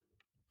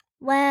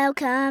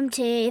Welcome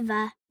to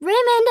the Room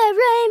in the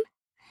Room,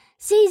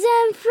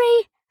 Season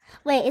 3.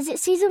 Wait, is it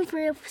Season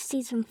 3 or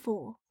Season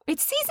 4?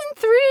 It's Season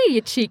 3, you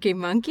cheeky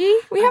monkey.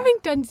 We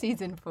haven't done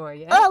Season 4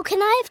 yet. Oh,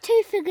 can I have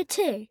two figure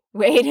 2?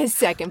 Wait a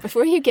second.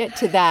 Before you get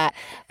to that,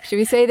 should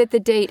we say that the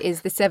date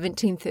is the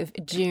 17th of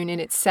June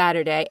and it's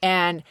Saturday?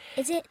 And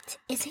Is it?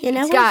 You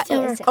know Scott,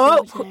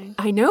 what?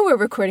 I know we're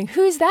recording.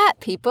 Who's that,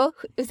 people?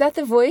 Is that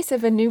the voice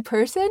of a new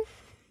person?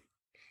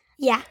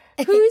 Yeah.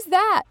 Who's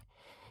that?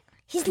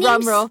 His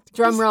Drum name's... roll.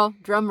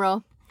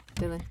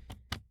 Dillon.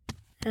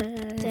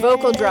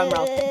 Vocal drum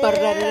roll.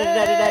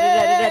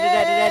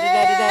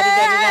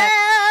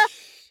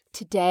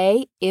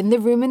 Today, in the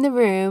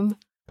room,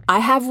 I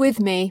have with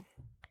me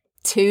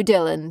two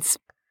Dillons.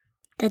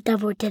 The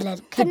double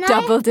Dillon.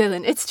 Double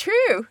Dillon. It's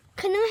true.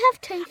 Can I have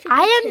two figure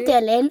I 2? am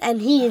Dillon,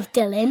 and he is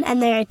Dillon,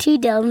 and there are two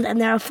Dillons,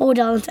 and there are 4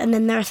 Dillons, and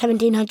then there are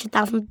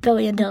 1,700,000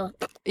 billion Dillons.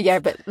 Yeah,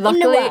 but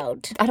luckily,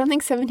 world. I don't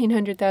think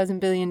 1,700,000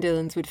 billion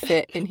Dillons would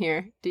fit in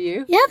here. Do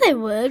you? Yeah, they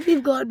would.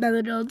 We've got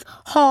another Dillon.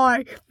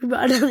 Hi. We've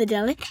got another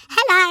Dillon.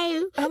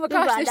 Hello. Oh my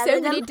gosh, there's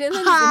so many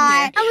Dillons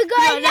Hi. in here. Oh my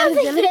god,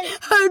 another Dillon.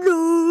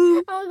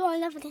 Hello. Oh my god,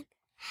 another Dillon.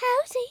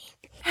 How's he?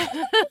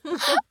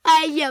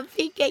 I am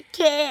figure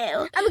 2.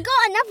 Oh my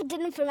god, another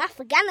Dillon from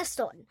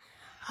Afghanistan.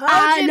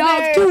 I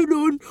love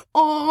Dillon.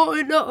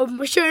 I love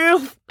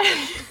myself.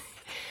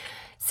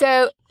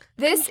 So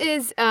this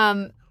is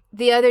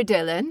the other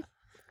Dillon.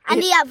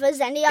 And the others,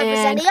 and the others,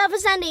 and the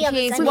others, and the others.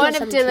 He's and the one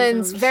others. of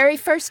Dillon's very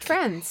first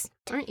friends,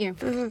 aren't you?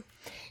 Mm-hmm.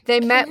 They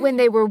met when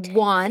they were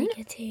 1.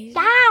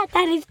 Yeah,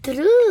 that is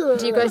true.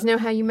 Do you guys know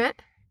how you met?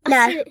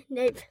 No.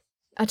 Nope.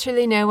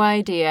 Utterly no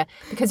idea.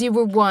 Because you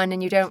were 1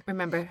 and you don't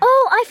remember.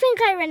 Oh, I think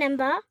I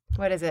remember.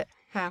 What is it?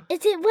 How? Is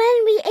it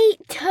when we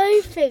ate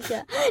toe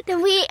figure?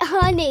 Then we ate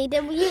honey,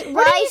 then we ate rice.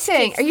 What are you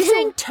saying? cakes. Are you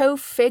saying toe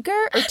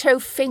figure or toe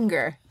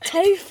finger?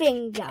 toe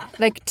finger?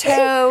 Like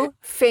toe,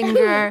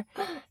 finger,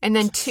 and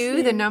then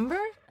 2, the number?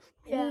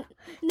 Yeah.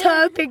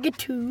 Toe figure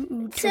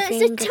 2. So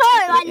it's a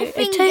toe and a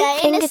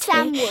finger in a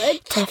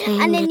sandwich,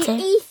 and then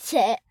you eat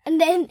it,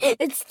 and then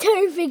it's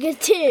toe figure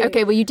 2.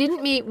 Okay, well, you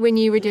didn't meet when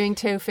you were doing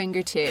toe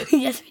finger 2.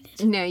 Yes, we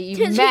did. No,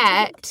 you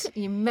met.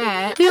 You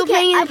met. We were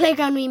playing in the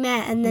playground, we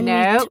met, and then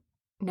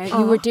No,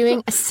 you were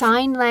doing a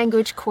sign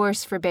language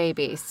course for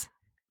babies.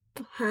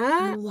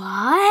 Huh?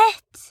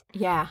 What?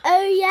 Yeah.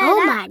 Oh yeah.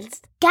 Oh my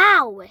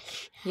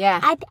gosh. Yeah.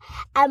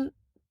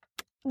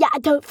 I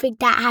don't think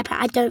that happened.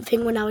 I don't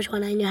think when I was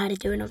 1 I knew how to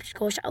do an obstacle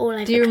course. All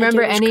I Do you could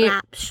remember do was any?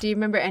 scraps. Do you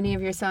remember any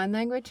of your sign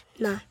language?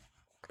 No.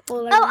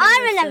 Oh,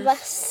 I remember.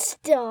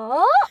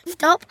 Stop.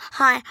 Stop.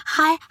 Hi.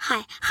 Hi.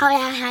 Hi. Hi.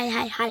 Hi. Hi.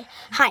 Hi. Hi.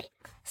 Hi.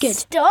 Good.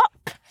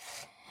 Stop.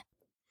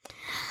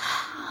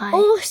 Hi.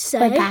 Also,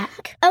 We're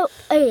back. Oh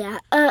yeah.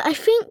 I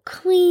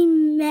think we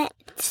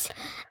met,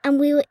 and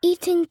we were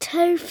eating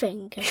toe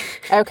finger.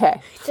 Okay.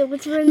 So it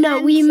was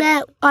No, we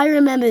met. I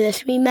remember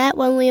this. We met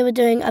when we were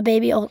doing a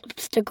baby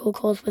obstacle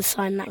course with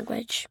sign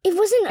language. It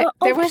wasn't.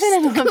 There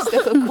wasn't an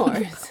obstacle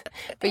course,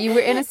 but you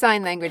were in a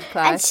sign language And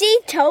class she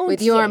told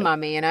with your you.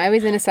 mummy, and I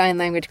was in a sign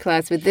language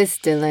class with this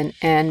Dillon,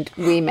 and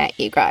we met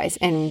you guys,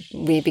 and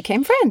we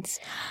became friends.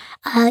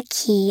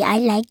 Okay, I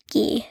like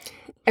you.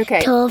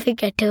 Okay. Toe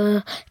figure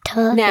 2.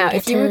 Now,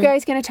 if you were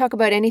guys going to talk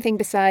about anything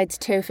besides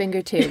toe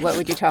finger 2, what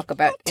would you talk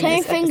about in Toe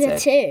this finger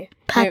episode? 2.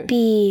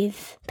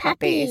 Puppies.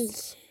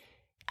 Puppies.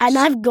 And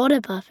I've got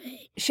a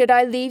puppy. Should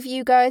I leave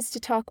you guys to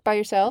talk by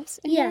yourselves?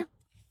 Yeah.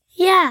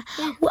 Yeah.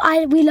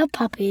 Well, we love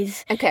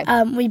puppies. Okay.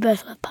 We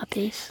both love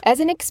puppies. As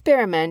an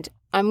experiment,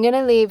 I'm going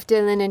to leave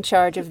Dillon in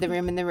charge of the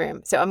room in the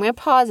room. So I'm going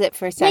to pause it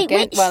for a second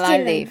Wait, which while I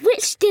Dillon? leave.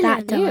 Which Dillon?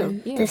 That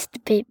Dillon. you. This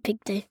big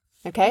dude.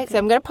 Okay, so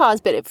I'm going to pause,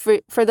 but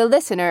for the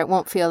listener, it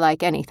won't feel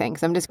like anything.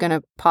 So I'm just going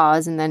to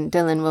pause, and then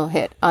Dillon will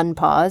hit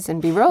unpause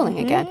and be rolling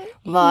again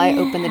while I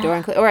open the door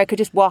and or I could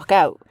just walk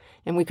out,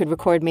 and we could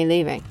record me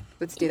leaving.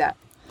 Let's do that.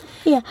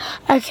 Yeah.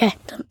 Okay.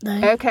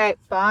 Okay,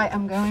 bye.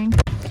 I'm going.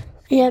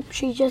 Yep,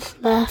 she just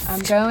left.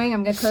 I'm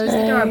going to close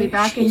the door. I'll be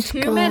back in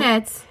 2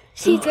 minutes.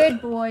 Be good,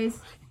 boys.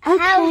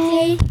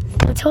 Okay.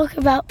 We'll talk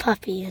about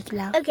puppies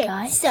now, Okay,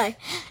 guys. so,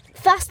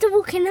 first of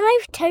all, can I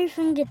have toe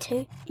finger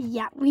 2?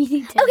 Yeah, we do.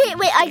 Okay,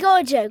 wait, I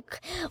got a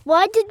joke.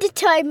 Why did the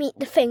toe meet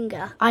the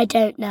finger? I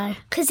don't know.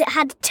 Because it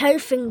had a toe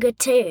finger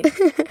 2.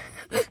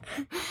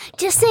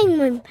 Just saying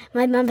when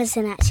my mum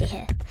isn't actually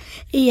here.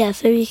 Yeah,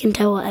 so we can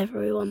tell whatever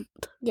we want.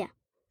 Yeah.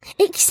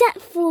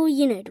 Except for,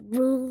 the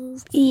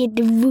rules. Yeah,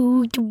 the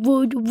rude.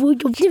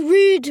 The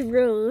rude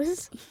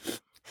rules.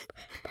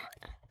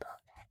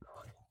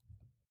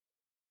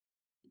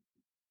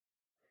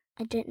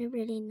 I don't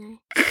really know.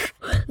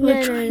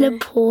 We're trying to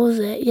pause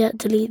it. Yeah,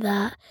 delete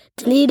that.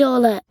 Delete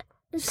all it.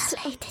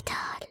 Delete it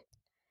all.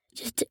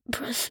 Just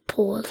press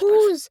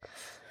pause.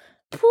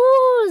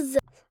 Pause.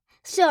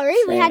 Sorry,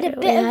 we So had a we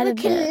bit had of a a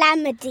bit-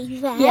 calamity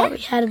there. Yeah, we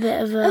had a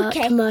bit of a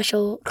Okay.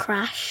 commercial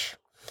crash.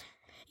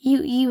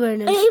 You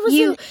weren't. It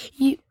wasn't-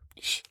 You.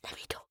 Shh, let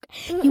me talk.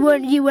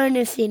 You won't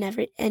have seen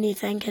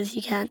anything because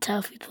you can't tell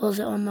if we pause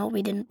it or not.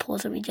 We didn't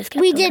pause it. We just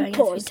kept We on did going as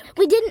pause.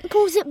 We didn't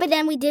pause it, but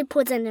then we did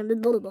pause it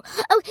and blah, blah, blah.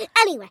 Oh,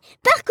 anyway,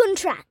 back on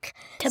track.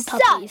 to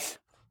puppies.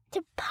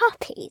 To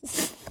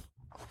puppies.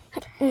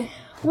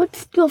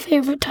 What's your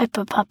favourite type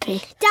of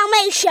puppy?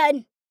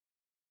 Dalmatian.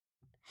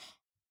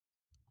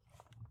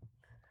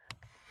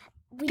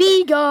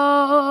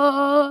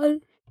 Beagle.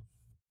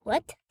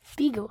 What?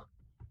 Beagle.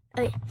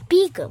 Oh, yeah.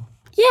 Beagle.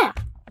 Yeah,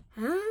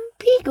 Huh?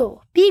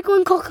 Beagle. Beagle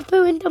and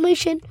Cockapoo and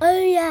Dalmatian. Oh,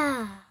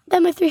 yeah. They're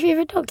my 3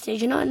 favourite dogs.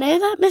 Did you not know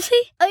that, Missy?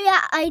 Oh,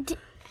 yeah, I do.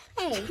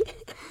 Hey.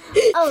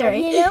 Oh, Sorry.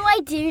 you know I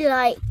do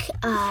like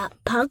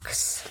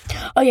pugs.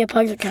 Oh yeah,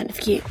 pugs are kind of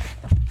cute.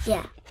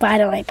 Yeah. But I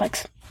don't like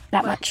pugs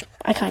that much.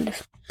 I kind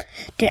of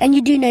do. And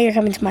you do know you're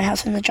coming to my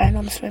house in the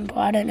giant swim pool.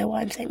 I don't know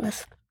why I'm saying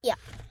this. Yeah.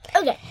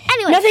 Okay.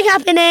 Anyway. Nothing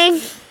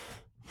happening.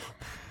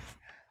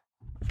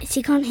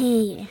 She can't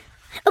hear you.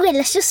 Okay,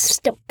 let's just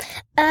stop.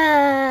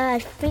 I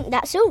think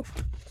that's all.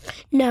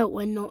 No,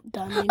 we're not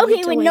done.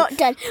 Okay, we're not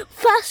done.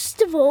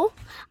 First of all,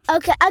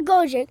 okay, I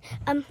got a joke.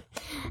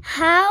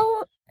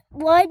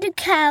 Why do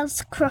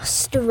cows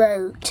cross the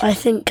road? I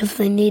think because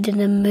they needed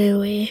a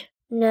mooey.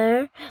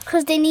 No,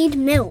 because they need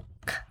milk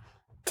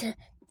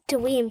to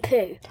wee and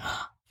poo.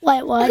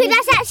 Wait, why? Okay,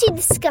 that's actually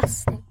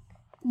disgusting.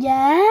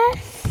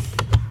 Yes.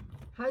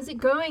 How's it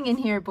going in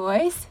here,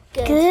 boys?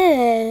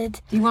 Good.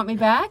 Do you want me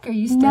back? Or are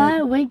you still?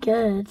 No, we're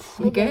good.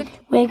 You good?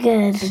 We're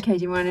good. Okay,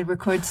 do you want to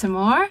record some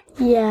more?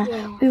 Yeah.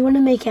 Yeah. We want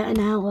to make it an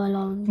hour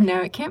long.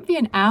 No, it can't be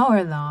an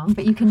hour long,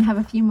 but you can have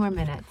a few more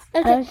minutes.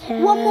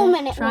 Okay. One more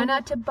minute. Try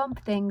not to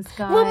bump things,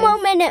 guys. One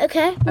more minute,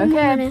 okay? One more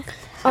Okay. minute.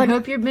 I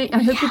hope you're being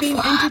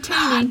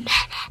entertaining.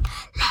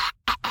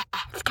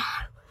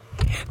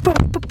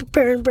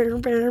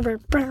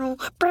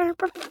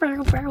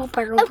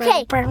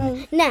 Okay.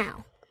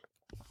 Now,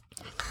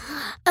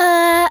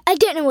 I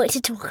don't know what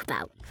to talk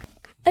about.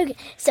 Okay,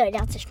 sorry,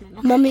 that's just my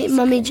mouth.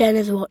 Mummy Jen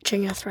is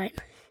watching us right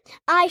now.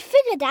 I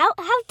figured out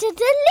how to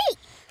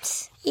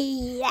delete.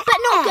 Yeah. But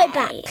not go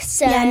back.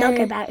 So Yeah, not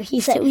go back.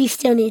 We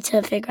still need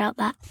to figure out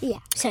that. Yeah,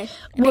 so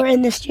We're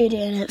in the studio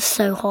and it's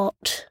so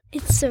hot.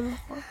 it's so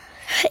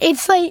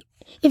It's like,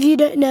 if you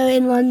don't know,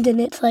 in London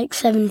it's like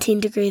 17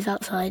 degrees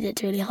outside.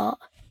 It's really hot.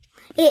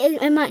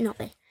 it might not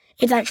be.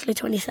 It's actually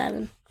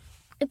 27.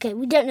 Okay,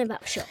 we don't know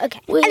about for sure. Okay.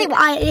 Well, Anyway,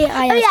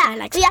 I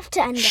like we have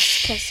to end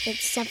this because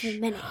it's 7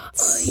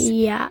 minutes.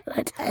 Yeah,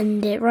 let's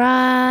end it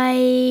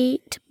right.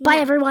 Bye,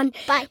 everyone.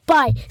 Bye.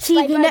 Bye. See you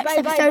Bye, in the bye, next bye,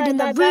 episode bye, in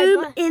the bye,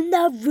 room. bye. In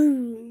the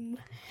room.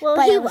 Well,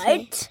 Bye, he Elsie.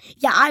 won't.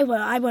 Yeah, I will.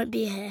 I won't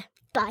be here.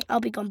 Bye. I'll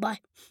be gone. Bye.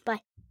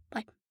 Bye.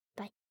 Bye.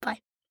 Bye. Bye.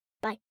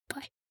 Bye.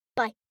 Bye. Bye.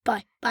 Bye.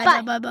 Bye. Bye. Bye.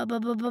 Bye. Bye. Bye.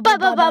 Bye. Bye,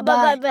 bye, bye, bye,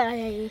 bye,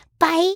 bye. Bye.